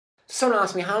Someone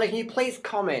asked me, Harley, can you please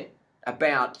comment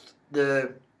about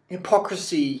the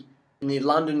hypocrisy in the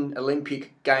London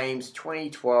Olympic Games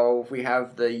 2012? We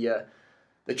have the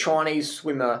Chinese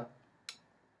swimmer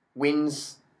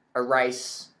wins a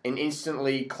race and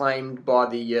instantly claimed by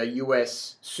the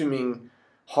US swimming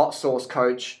hot sauce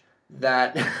coach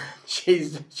that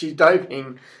she's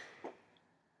doping.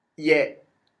 Yet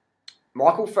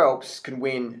Michael Phelps can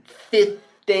win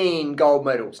 15 gold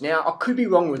medals. Now, I could be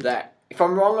wrong with that. If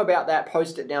I'm wrong about that,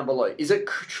 post it down below. Is it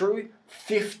true?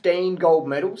 15 gold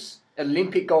medals?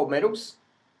 Olympic gold medals?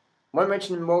 I won't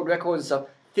mention world records and stuff.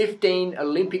 15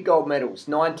 Olympic gold medals.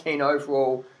 19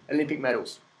 overall Olympic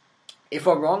medals. If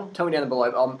I'm wrong, tell me down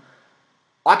below.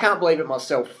 I can't believe it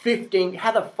myself. 15.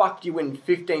 How the fuck do you win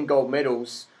 15 gold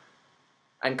medals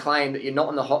and claim that you're not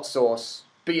in the hot sauce,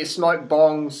 but you smoke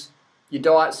bongs, your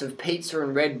diets of pizza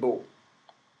and Red Bull?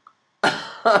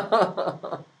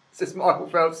 This is Michael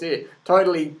Phelps here.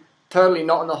 Totally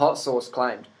not in the hot sauce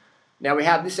claimed. Now we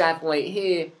have this athlete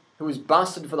here who was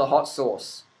busted for the hot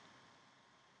sauce.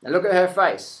 Now look at her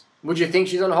face. Would you think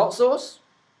she's on hot sauce?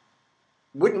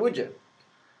 Wouldn't, would you?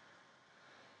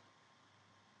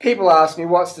 People ask me,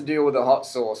 what's the deal with the hot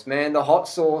sauce? Man, the hot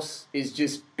sauce is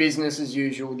just business as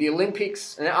usual. The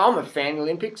Olympics, and I'm a fan of the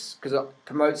Olympics because it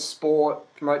promotes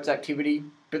sport, promotes activity,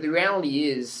 but the reality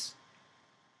is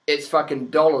it's fucking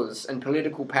dollars and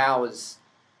political powers,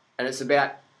 and it's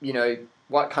about,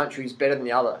 what country is better than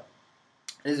the other.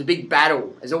 There's a big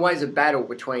battle. There's always a battle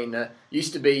between,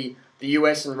 used to be the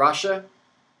US and Russia,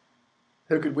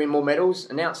 who could win more medals,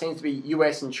 and now it seems to be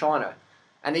US and China.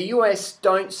 And the US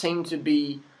don't seem to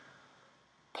be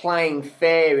playing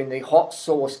fair in the hot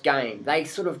sauce game. They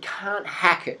sort of can't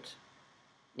hack it.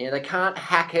 They can't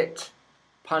hack it,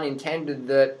 pun intended,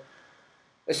 that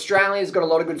Australia's got a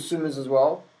lot of good swimmers as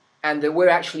well, and that we're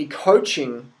actually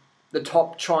coaching the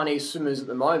top Chinese swimmers at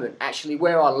the moment. Actually,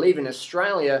 where I live in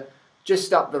Australia,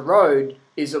 just up the road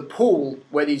is a pool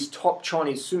where these top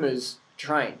Chinese swimmers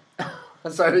train.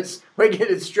 So we get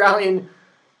Australian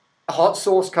hot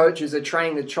sauce coaches are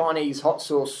training the Chinese hot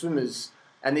sauce swimmers,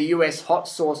 and the US hot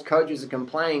sauce coaches are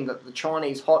complaining that the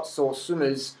Chinese hot sauce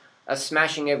swimmers are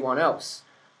smashing everyone else.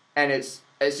 And it's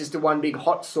just a one big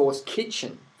hot sauce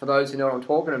kitchen, for those who know what I'm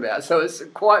talking about. So it's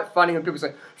quite funny when people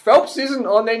say, Phelps isn't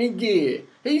on any gear.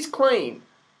 He's clean.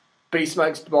 But he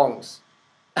smokes bongs.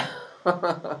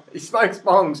 He smokes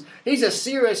bongs. He's a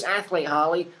serious athlete,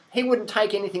 Harley. He wouldn't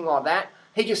take anything like that.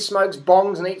 He just smokes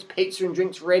bongs and eats pizza and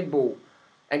drinks Red Bull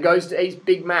and goes to eat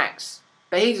Big Macs.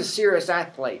 But he's a serious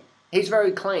athlete. He's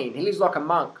very clean. He lives like a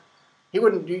monk. He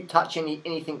wouldn't touch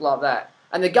anything like that.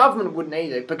 And the government wouldn't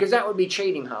either, because that would be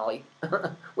cheating, Harley.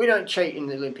 We don't cheat in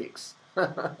the Olympics.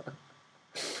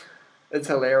 It's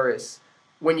hilarious.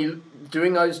 When you're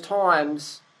doing those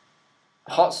times,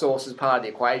 hot sauce is part of the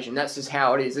equation. That's just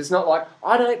how it is. It's not like,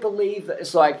 I don't believe that.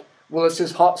 It's like, well, it's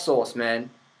just hot sauce, man.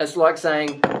 It's like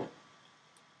saying,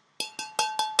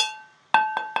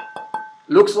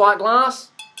 looks like glass,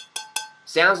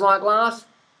 sounds like glass,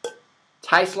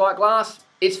 tastes like glass,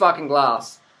 it's fucking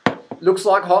glass. Looks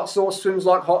like hot sauce, swims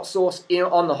like hot sauce,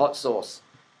 on the hot sauce.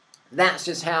 That's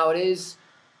just how it is.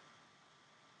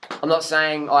 I'm not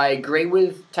saying I agree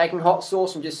with taking hot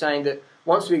sauce. I'm just saying that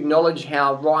once we acknowledge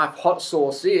how rife hot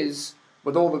sauce is,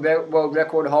 with all the world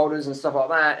record holders and stuff like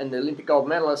that, and the Olympic gold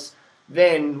medalists,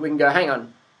 then we can go, hang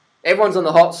on, everyone's on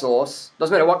the hot sauce,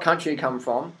 doesn't matter what country you come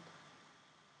from,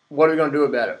 what are we going to do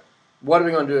about it? What are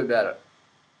we going to do about it?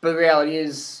 But the reality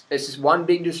is, it's just one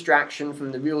big distraction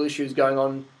from the real issues going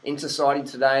on in society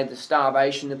today, the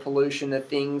starvation, the pollution, the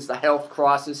things, the health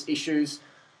crisis issues.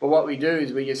 But what we do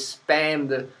is we just spam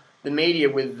the media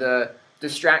with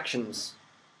distractions.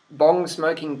 Bong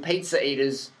smoking pizza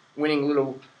eaters winning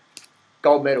little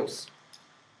gold medals.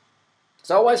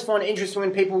 So I always find it interesting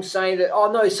when people say that,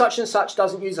 oh no, such and such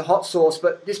doesn't use a hot sauce,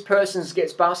 but this person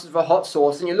gets busted for hot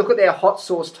sauce, and you look at their hot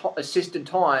sauce assisted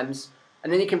times,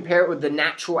 and then you compare it with the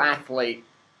natural athlete,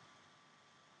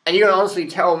 and you're going to honestly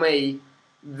tell me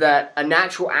that a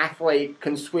natural athlete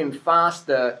can swim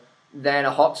faster than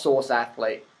a hot sauce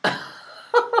athlete.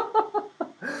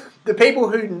 The people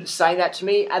who say that to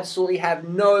me absolutely have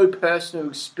no personal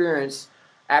experience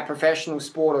at professional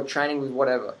sport or training with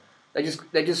whatever. They're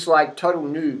just like total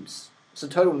noobs. It's a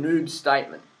total noob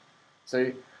statement.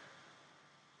 So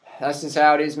that's just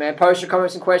how it is, man. Post your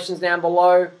comments and questions down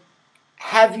below.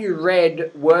 Have you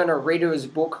read Werner Ritter's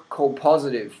book called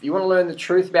Positive? You want to learn the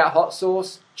truth about hot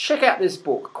sauce? Check out this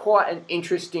book. Quite an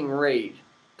interesting read.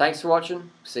 Thanks for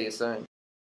watching. See you soon.